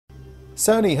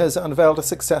Sony has unveiled a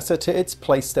successor to its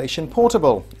PlayStation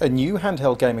Portable, a new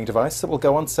handheld gaming device that will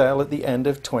go on sale at the end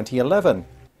of 2011.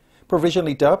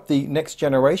 Provisionally dubbed the Next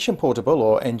Generation Portable,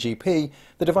 or NGP,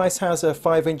 the device has a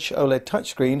 5-inch OLED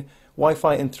touchscreen,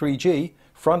 Wi-Fi and 3G,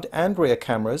 front and rear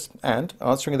cameras, and,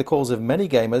 answering the calls of many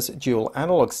gamers, dual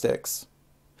analog sticks.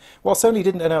 While Sony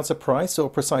didn't announce a price or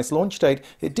precise launch date,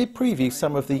 it did preview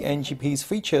some of the NGP's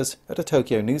features at a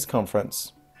Tokyo news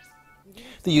conference.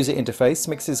 The user interface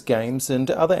mixes games and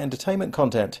other entertainment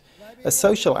content. A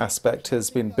social aspect has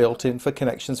been built in for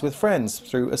connections with friends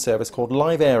through a service called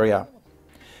Live Area.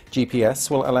 GPS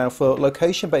will allow for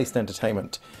location-based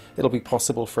entertainment. It'll be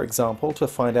possible, for example, to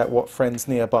find out what friends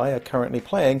nearby are currently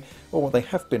playing or what they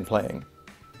have been playing.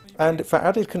 And for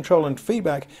added control and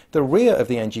feedback, the rear of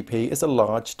the NGP is a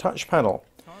large touch panel.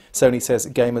 Sony says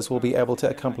gamers will be able to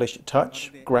accomplish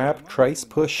touch, grab, trace,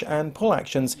 push and pull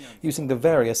actions using the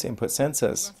various input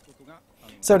sensors.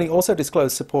 Sony also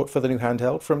disclosed support for the new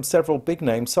handheld from several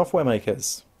big-name software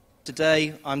makers.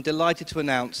 Today, I'm delighted to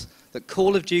announce that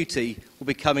Call of Duty will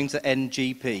be coming to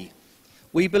NGP.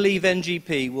 We believe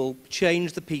NGP will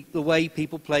change the way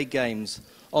people play games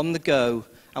on the go,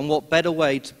 and what better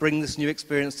way to bring this new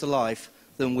experience to life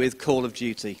than with Call of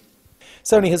Duty.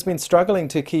 Sony has been struggling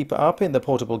to keep up in the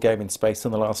portable gaming space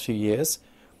in the last few years.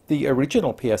 The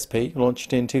original PSP,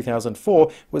 launched in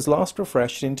 2004, was last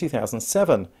refreshed in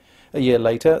 2007. A year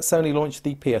later, Sony launched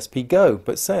the PSP Go,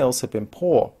 but sales have been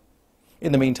poor.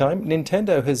 In the meantime,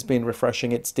 Nintendo has been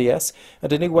refreshing its DS,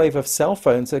 and a new wave of cell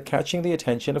phones are catching the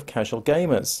attention of casual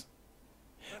gamers.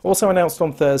 Also announced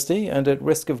on Thursday, and at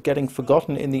risk of getting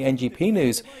forgotten in the NGP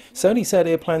news, Sony said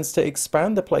it plans to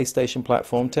expand the PlayStation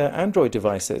platform to Android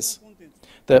devices.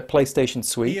 The PlayStation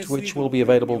Suite, which will be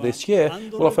available this year,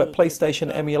 will offer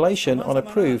PlayStation emulation on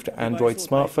approved Android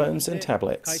smartphones and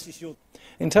tablets.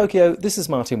 In Tokyo, this is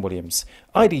Martin Williams,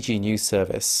 IDG News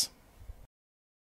Service.